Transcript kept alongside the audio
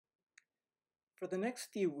For the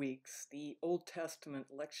next few weeks, the Old Testament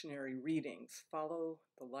lectionary readings follow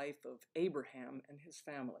the life of Abraham and his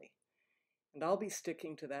family. And I'll be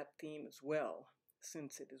sticking to that theme as well,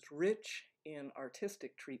 since it is rich in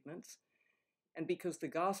artistic treatments, and because the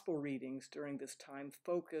gospel readings during this time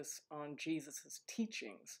focus on Jesus'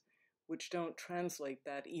 teachings, which don't translate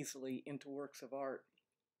that easily into works of art.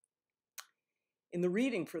 In the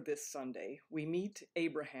reading for this Sunday, we meet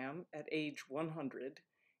Abraham at age 100,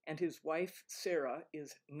 and his wife Sarah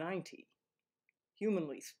is 90.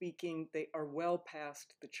 Humanly speaking, they are well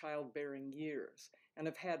past the childbearing years and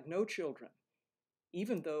have had no children,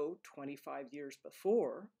 even though 25 years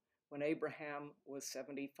before, when Abraham was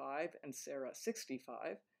 75 and Sarah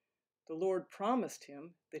 65, the Lord promised him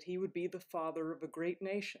that he would be the father of a great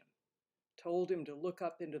nation, told him to look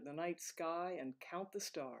up into the night sky and count the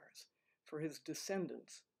stars, for his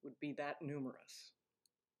descendants would be that numerous.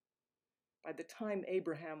 By the time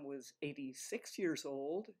Abraham was 86 years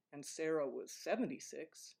old and Sarah was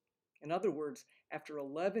 76, in other words, after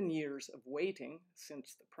 11 years of waiting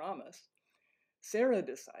since the promise, Sarah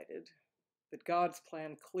decided that God's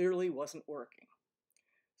plan clearly wasn't working.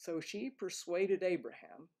 So she persuaded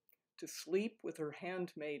Abraham to sleep with her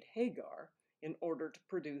handmaid Hagar in order to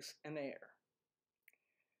produce an heir.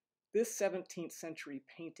 This 17th century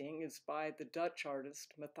painting is by the Dutch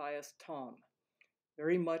artist Matthias Thom,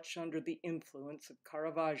 very much under the influence of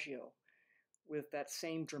Caravaggio, with that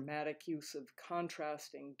same dramatic use of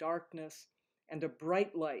contrasting darkness and a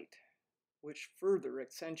bright light, which further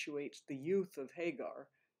accentuates the youth of Hagar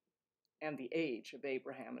and the age of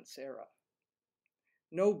Abraham and Sarah.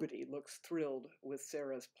 Nobody looks thrilled with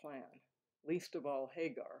Sarah's plan, least of all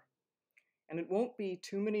Hagar, and it won't be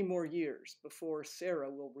too many more years before Sarah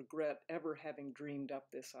will regret ever having dreamed up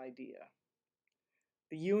this idea.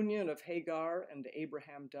 The union of Hagar and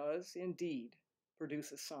Abraham does, indeed,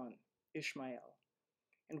 produce a son, Ishmael,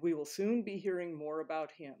 and we will soon be hearing more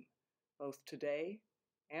about him, both today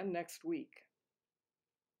and next week.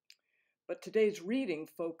 But today's reading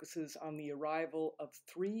focuses on the arrival of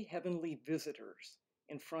 3 heavenly visitors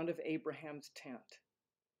in front of Abraham's tent.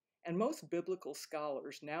 And most biblical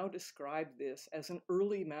scholars now describe this as an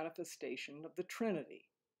early manifestation of the Trinity.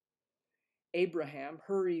 Abraham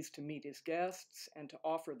hurries to meet his guests and to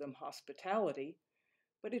offer them hospitality,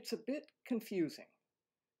 but it's a bit confusing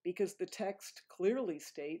because the text clearly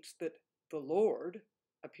states that the Lord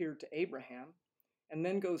appeared to Abraham and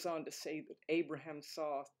then goes on to say that Abraham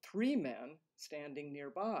saw 3 men standing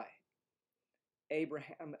nearby.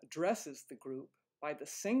 Abraham addresses the group by the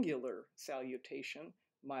singular salutation,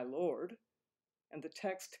 "My Lord," and the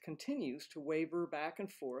text continues to waver back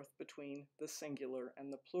and forth between the singular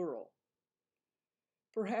and the plural.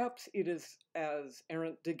 Perhaps it is as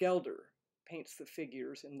Arent de Gelder paints the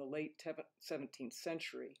figures in the late 17th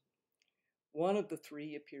century. One of the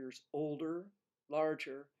 3 appears older,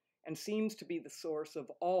 larger, and seems to be the source of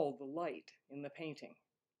all the light in the painting.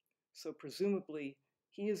 So presumably,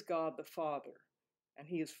 he is God the Father, and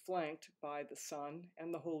he is flanked by the Son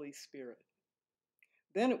and the Holy Spirit.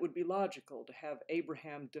 Then it would be logical to have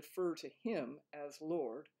Abraham defer to him as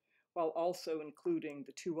Lord, while also including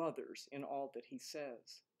the 2 others in all that he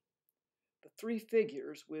says. The 3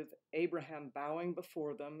 figures, with Abraham bowing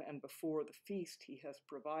before them and before the feast he has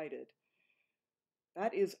provided,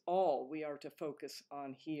 that is all we are to focus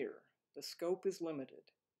on here. The scope is limited,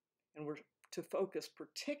 and we're to focus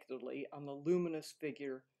particularly on the luminous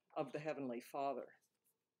figure of the Heavenly Father.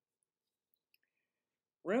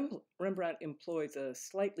 Rembrandt employs a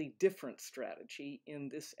slightly different strategy in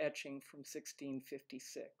this etching from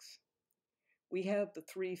 1656. We have the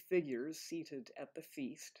 3 figures seated at the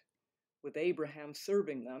feast, with Abraham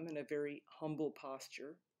serving them in a very humble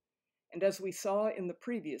posture, and as we saw in the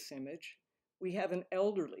previous image, we have an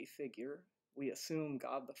elderly figure, we assume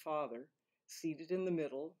God the Father, seated in the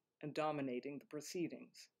middle and dominating the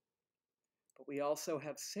proceedings. But we also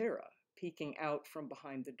have Sarah peeking out from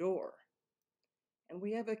behind the door. And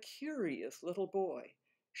we have a curious little boy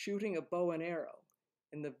shooting a bow and arrow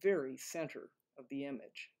in the very center of the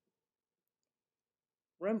image.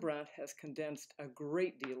 Rembrandt has condensed a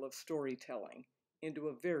great deal of storytelling into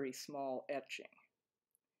a very small etching.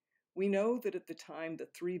 We know that at the time the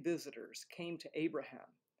 3 visitors came to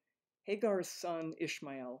Abraham, Hagar's son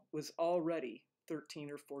Ishmael was already 13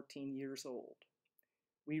 or 14 years old.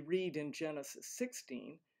 We read in Genesis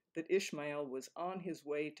 16 that Ishmael was on his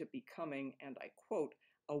way to becoming, and I quote,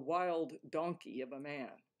 "a wild donkey of a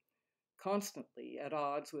man," constantly at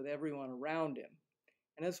odds with everyone around him.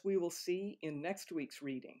 And as we will see in next week's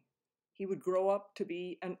reading, he would grow up to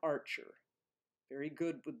be an archer, very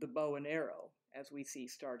good with the bow and arrow, as we see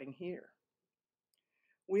starting here.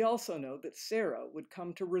 We also know that Sarah would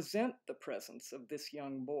come to resent the presence of this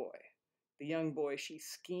young boy, the young boy she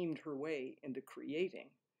schemed her way into creating,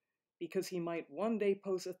 because he might one day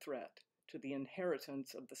pose a threat to the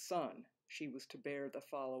inheritance of the son she was to bear the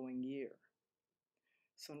following year.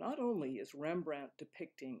 So not only is Rembrandt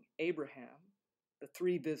depicting Abraham, the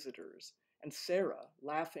three visitors, and Sarah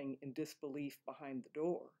laughing in disbelief behind the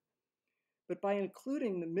door, but by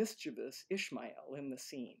including the mischievous Ishmael in the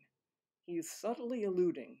scene, he is subtly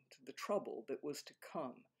alluding to the trouble that was to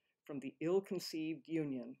come from the ill-conceived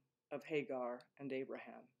union of Hagar and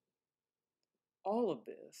Abraham. All of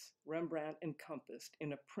this Rembrandt encompassed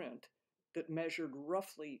in a print that measured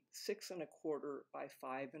roughly 6¼ by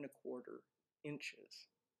 5¼ inches.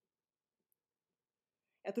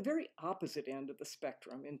 At the very opposite end of the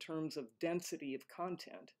spectrum in terms of density of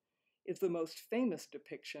content is the most famous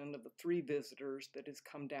depiction of the three visitors that has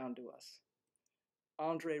come down to us,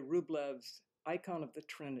 Andrei Rublev's Icon of the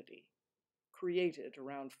Trinity, created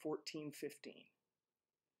around 1415.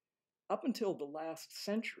 Up until the last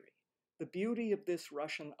century, the beauty of this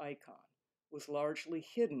Russian icon was largely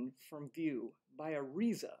hidden from view by a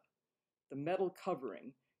riza, the metal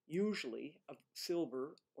covering, usually of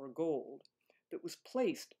silver or gold, that was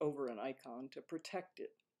placed over an icon to protect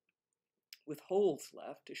it, with holes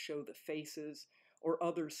left to show the faces or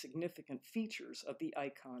other significant features of the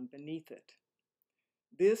icon beneath it.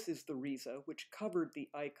 This is the riza which covered the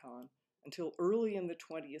icon until early in the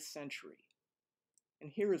 20th century. And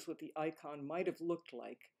here is what the icon might have looked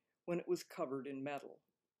like when it was covered in metal.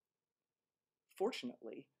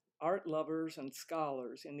 Fortunately, art lovers and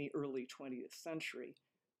scholars in the early 20th century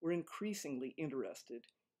were increasingly interested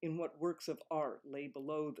in what works of art lay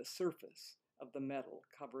below the surface of the metal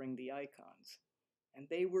covering the icons, and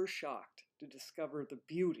they were shocked to discover the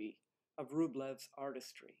beauty of Rublev's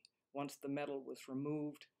artistry once the metal was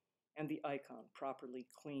removed and the icon properly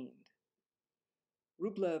cleaned.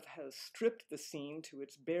 Rublev has stripped the scene to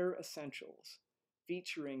its bare essentials,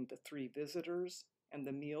 featuring the three visitors and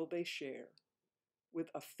the meal they share, with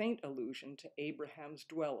a faint allusion to Abraham's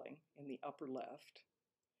dwelling in the upper left,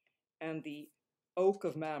 and the oak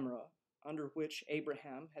of Mamre, under which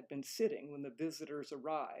Abraham had been sitting when the visitors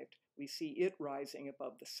arrived. We see it rising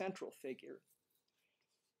above the central figure,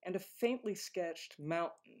 and a faintly sketched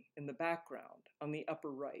mountain in the background on the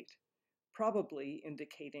upper right, probably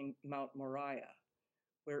indicating Mount Moriah,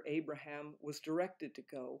 where Abraham was directed to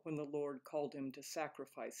go when the Lord called him to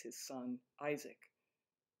sacrifice his son Isaac,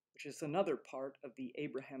 which is another part of the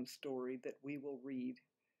Abraham story that we will read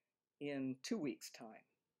in 2 weeks' time.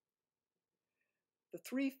 The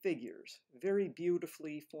three figures very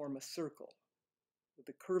beautifully form a circle, with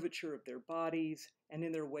the curvature of their bodies and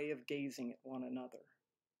in their way of gazing at one another.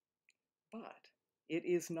 But it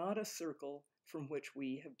is not a circle from which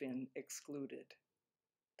we have been excluded.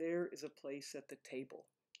 There is a place at the table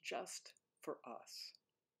just for us.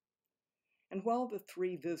 And while the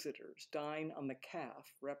three visitors dine on the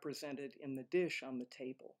calf represented in the dish on the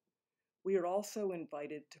table, we are also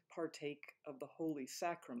invited to partake of the Holy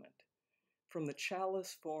Sacrament from the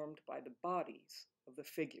chalice formed by the bodies of the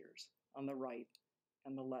figures on the right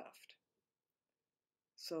and the left.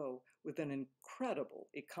 So, with an incredible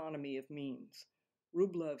economy of means,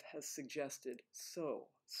 Rublev has suggested so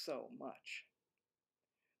much.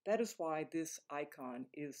 That is why this icon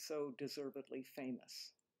is so deservedly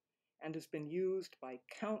famous, and has been used by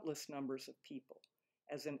countless numbers of people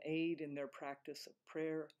as an aid in their practice of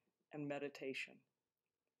prayer and meditation.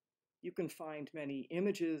 You can find many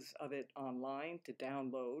images of it online to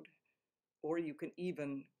download, or you can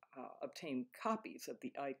even obtain copies of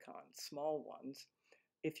the icon, small ones,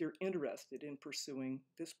 if you're interested in pursuing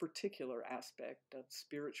this particular aspect of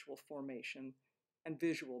spiritual formation and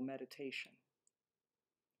visual meditation.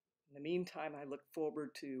 In the meantime, I look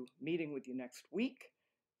forward to meeting with you next week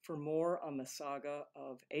for more on the saga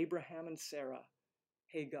of Abraham and Sarah,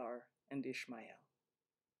 Hagar and Ishmael.